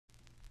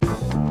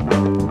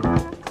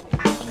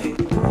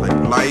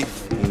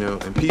life, you know,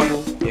 and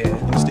people. Yeah.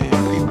 Instead,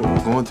 people are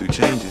going through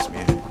changes,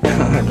 man.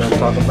 Don't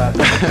talk about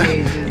the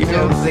changes, you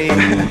know what I'm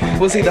saying?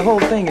 Well, see, the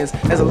whole thing is,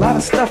 there's a lot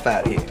of stuff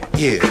out here.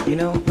 Yeah. You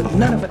know, but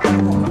none of it I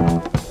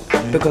want.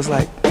 Because,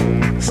 like,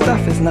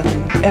 stuff is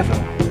nothing ever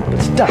but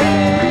stuff.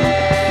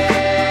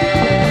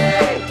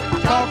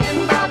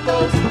 Talking about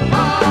those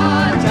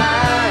hard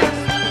times.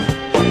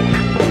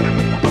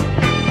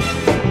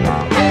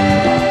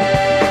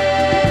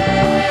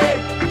 Hey,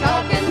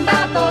 talking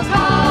about those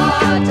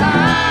hard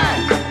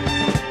times.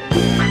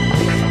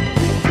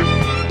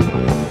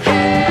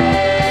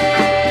 Hey,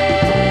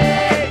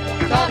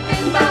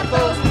 talking about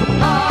those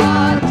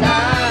hard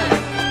times.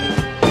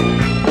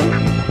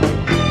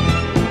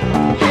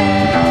 Hey,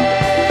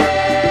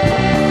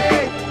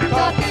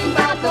 talking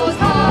about those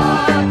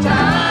hard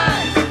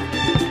times.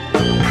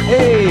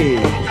 Hey,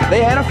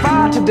 they had a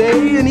fire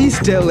today in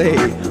East LA.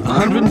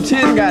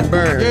 110 got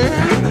burned.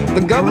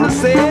 The governor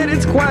said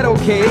it's quite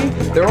okay.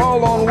 They're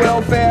all on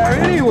welfare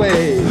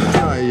anyway.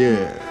 Oh,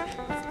 yeah.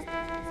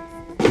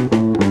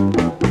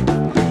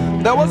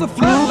 There was a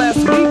flood last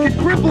week at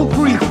Cripple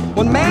Creek.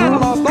 One man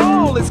lost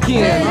all his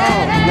kin.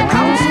 The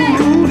council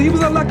ruled he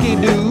was a lucky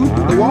dude.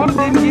 The water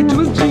didn't get to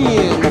his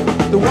gin.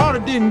 The water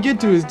didn't get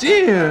to his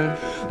gin.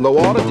 The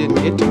water didn't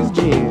get to his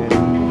gin.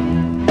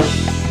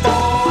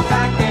 Fall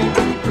back in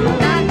the groove.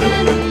 Back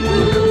in the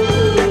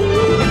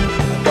groove.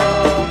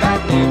 Fall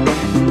back in the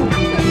groove.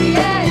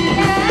 Yeah,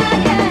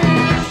 yeah,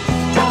 yeah.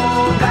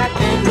 Fall back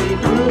in the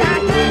groove.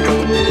 Back in the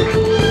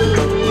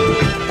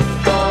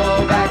groove.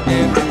 Fall back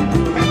in the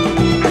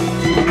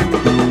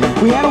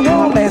We had a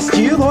war last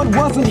year, though it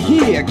wasn't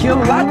here.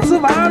 Killed lots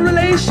of our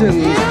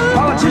relations.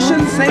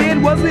 Politicians say it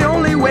was the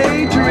only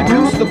way to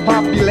reduce the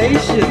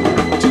population.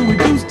 To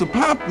reduce the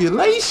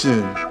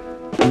population.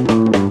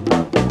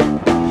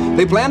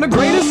 They planned a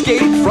great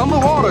escape from the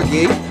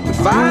Watergate, but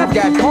 5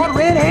 got caught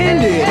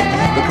red-handed.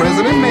 The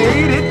president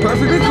made it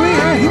perfectly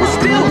clear he was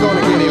still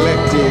gonna get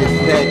elected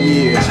that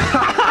year.